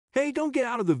Hey, don't get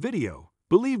out of the video.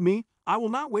 Believe me, I will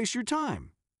not waste your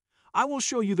time. I will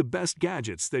show you the best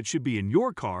gadgets that should be in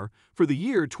your car for the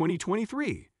year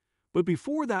 2023. But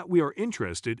before that, we are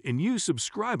interested in you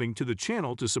subscribing to the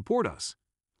channel to support us.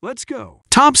 Let's go.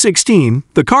 Top 16,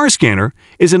 the car scanner,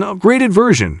 is an upgraded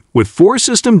version with 4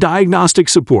 system diagnostic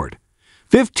support,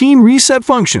 15 reset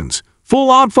functions, full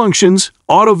odd functions,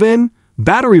 auto VIN,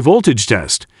 battery voltage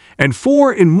test, and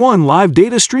 4-in-1 live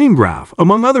data stream graph,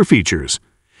 among other features.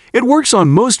 It works on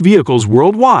most vehicles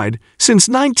worldwide since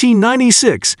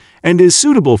 1996 and is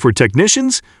suitable for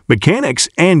technicians, mechanics,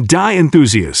 and dye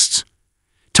enthusiasts.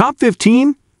 Top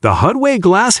 15, the HUD-Way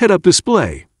Glass Head-Up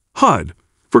Display, HUD,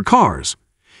 for cars.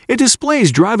 It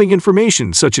displays driving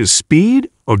information such as speed,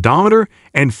 odometer,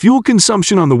 and fuel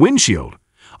consumption on the windshield,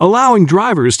 allowing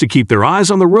drivers to keep their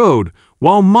eyes on the road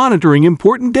while monitoring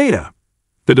important data.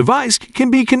 The device can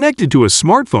be connected to a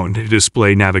smartphone to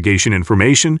display navigation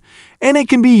information, and it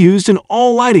can be used in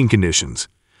all lighting conditions.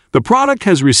 The product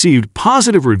has received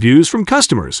positive reviews from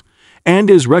customers and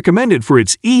is recommended for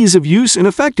its ease of use and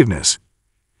effectiveness.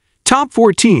 Top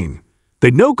 14.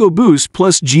 The Noco Boost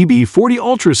Plus GB40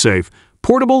 Ultra-Safe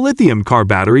Portable Lithium Car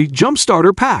Battery Jump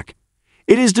Starter Pack.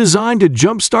 It is designed to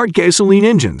jumpstart gasoline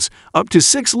engines up to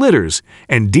 6 liters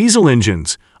and diesel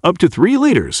engines up to 3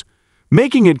 liters,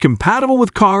 making it compatible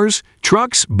with cars,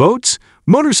 trucks, boats,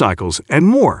 motorcycles, and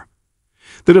more.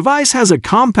 The device has a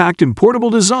compact and portable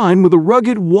design with a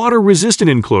rugged, water-resistant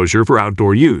enclosure for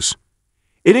outdoor use.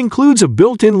 It includes a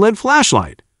built-in LED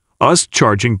flashlight, a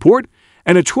charging port,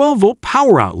 and a 12-volt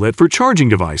power outlet for charging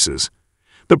devices.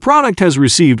 The product has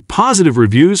received positive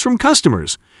reviews from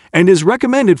customers and is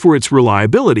recommended for its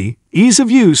reliability, ease of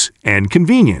use, and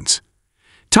convenience.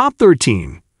 Top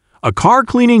 13. A car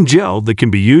cleaning gel that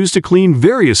can be used to clean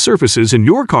various surfaces in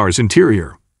your car's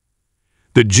interior.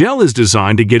 The gel is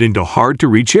designed to get into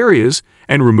hard-to-reach areas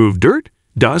and remove dirt,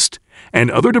 dust, and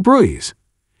other debris.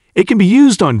 It can be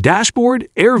used on dashboard,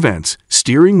 air vents,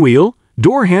 steering wheel,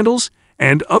 door handles,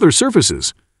 and other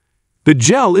surfaces. The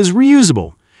gel is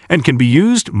reusable and can be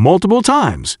used multiple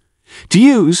times. To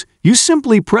use, you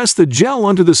simply press the gel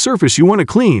onto the surface you want to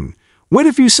clean, wait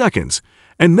a few seconds,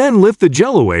 and then lift the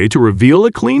gel away to reveal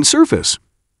a clean surface.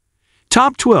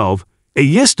 Top 12. A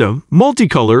Yista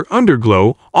Multicolor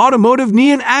Underglow Automotive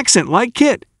Neon Accent Light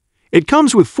Kit. It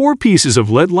comes with 4 pieces of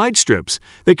LED light strips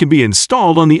that can be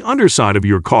installed on the underside of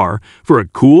your car for a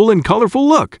cool and colorful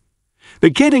look. The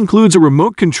kit includes a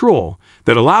remote control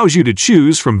that allows you to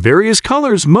choose from various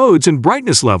colors, modes, and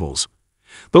brightness levels.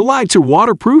 The lights are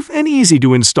waterproof and easy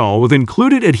to install with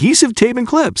included adhesive tape and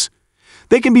clips.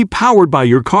 They can be powered by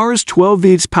your car's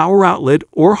 12-volt power outlet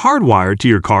or hardwired to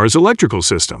your car's electrical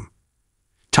system.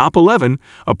 Top 11.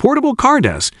 A portable car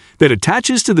desk that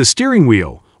attaches to the steering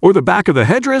wheel or the back of the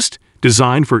headrest,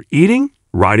 designed for eating,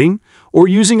 writing, or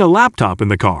using a laptop in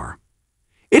the car.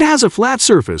 It has a flat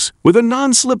surface with a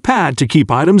non-slip pad to keep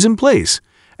items in place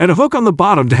and a hook on the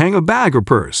bottom to hang a bag or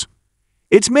purse.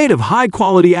 It's made of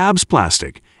high-quality ABS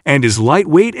plastic and is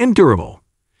lightweight and durable.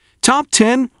 Top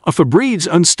 10. A Febreze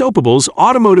Unstoppables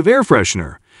Automotive Air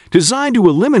Freshener, designed to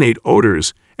eliminate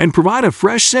odors and provide a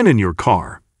fresh scent in your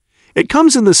car. It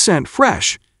comes in the scent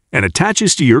Fresh and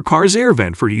attaches to your car's air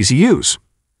vent for easy use.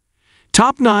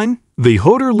 Top 9. The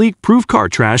Hodor Leak-Proof Car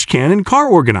Trash Can and Car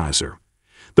Organizer.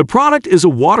 The product is a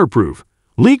waterproof,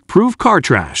 leak-proof car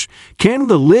trash can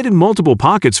with a lid and multiple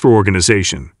pockets for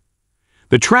organization.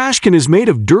 The trash can is made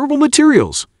of durable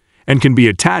materials and can be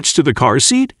attached to the car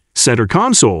seat, center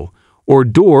console, or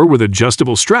door with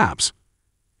adjustable straps.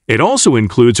 It also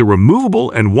includes a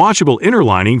removable and washable inner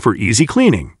lining for easy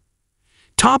cleaning.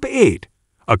 Top 8.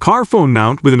 A car phone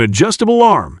mount with an adjustable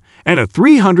arm and a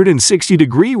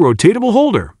 360-degree rotatable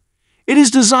holder. It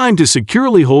is designed to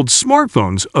securely hold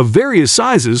smartphones of various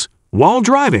sizes while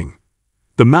driving.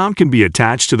 The mount can be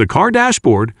attached to the car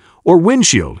dashboard or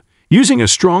windshield using a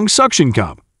strong suction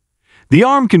cup. The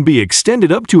arm can be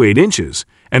extended up to 8 inches,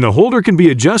 and the holder can be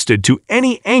adjusted to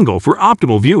any angle for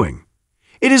optimal viewing.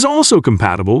 It is also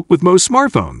compatible with most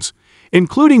smartphones,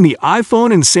 including the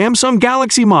iPhone and Samsung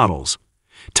Galaxy models.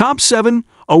 Top 7.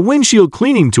 A windshield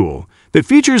cleaning tool that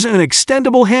features an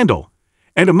extendable handle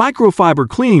and a microfiber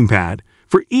cleaning pad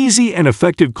for easy and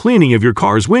effective cleaning of your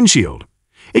car's windshield.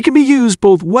 It can be used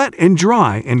both wet and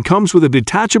dry and comes with a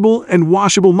detachable and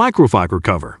washable microfiber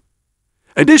cover.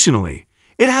 Additionally,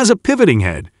 it has a pivoting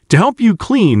head to help you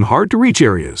clean hard-to-reach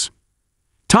areas.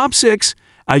 Top 6.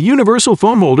 A universal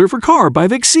foam holder for car by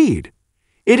Vixeed.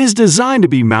 It is designed to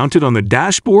be mounted on the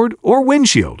dashboard or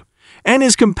windshield and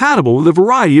is compatible with a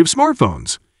variety of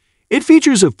smartphones. It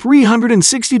features a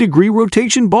 360-degree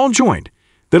rotation ball joint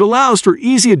that allows for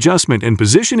easy adjustment and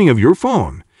positioning of your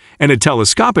phone and a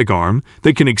telescopic arm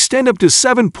that can extend up to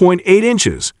 7.8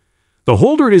 inches. The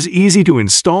holder is easy to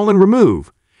install and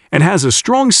remove, and has a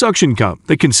strong suction cup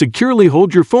that can securely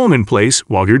hold your phone in place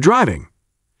while you're driving.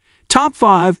 Top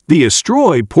 5. The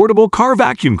AstroAI Portable Car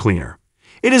Vacuum Cleaner.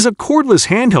 It is a cordless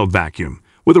handheld vacuum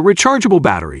with a rechargeable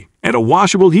battery and a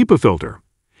washable HEPA filter.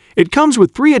 It comes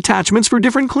with 3 attachments for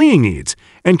different cleaning needs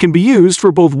and can be used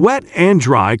for both wet and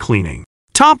dry cleaning.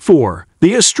 Top 4.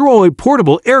 The AstroAI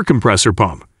Portable Air Compressor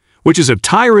Pump, which is a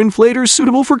tire inflator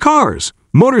suitable for cars,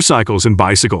 motorcycles, and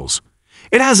bicycles.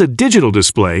 It has a digital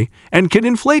display and can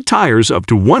inflate tires up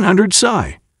to 100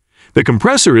 psi. The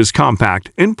compressor is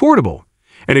compact and portable,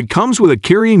 and it comes with a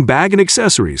carrying bag and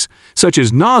accessories, such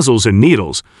as nozzles and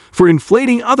needles, for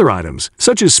inflating other items,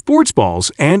 such as sports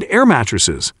balls and air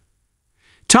mattresses.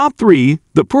 Top 3.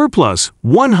 The PerPlus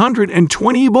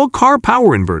 120-volt Car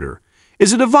Power Inverter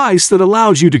is a device that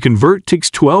allows you to convert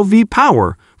 12V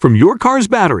power from your car's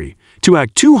battery to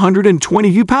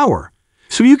 220V power,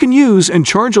 so you can use and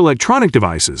charge electronic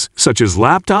devices such as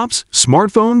laptops,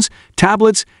 smartphones,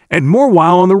 tablets, and more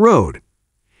while on the road.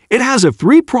 It has a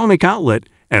 3-prong outlet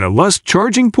and a LUS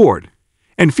charging port,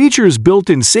 and features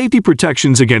built-in safety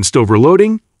protections against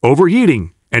overloading,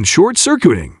 overheating, and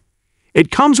short-circuiting. It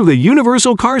comes with a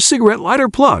universal car cigarette lighter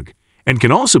plug and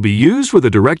can also be used with a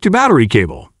direct-to-battery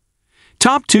cable.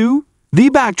 Top 2. The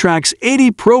Backtrax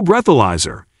 80 Pro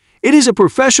Breathalyzer. It is a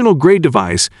professional-grade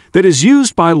device that is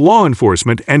used by law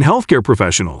enforcement and healthcare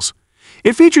professionals.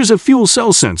 It features a fuel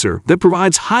cell sensor that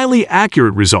provides highly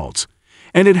accurate results,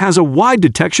 and it has a wide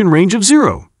detection range of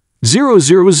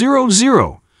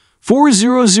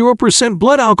 0.00000400%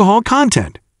 blood alcohol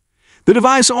content. The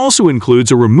device also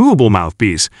includes a removable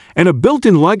mouthpiece and a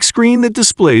built-in light screen that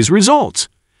displays results.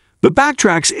 The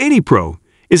Backtrax 80 Pro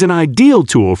is an ideal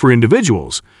tool for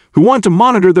individuals who want to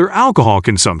monitor their alcohol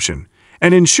consumption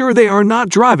and ensure they are not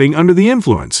driving under the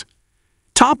influence.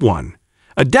 Top 1.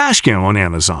 A dashcam on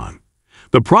Amazon.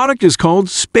 The product is called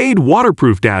Spade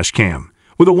Waterproof Dashcam,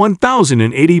 with a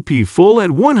 1080p full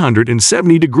at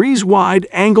 170 degrees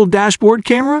wide-angle dashboard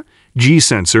camera,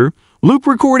 G-sensor, loop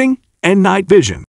recording, and night vision.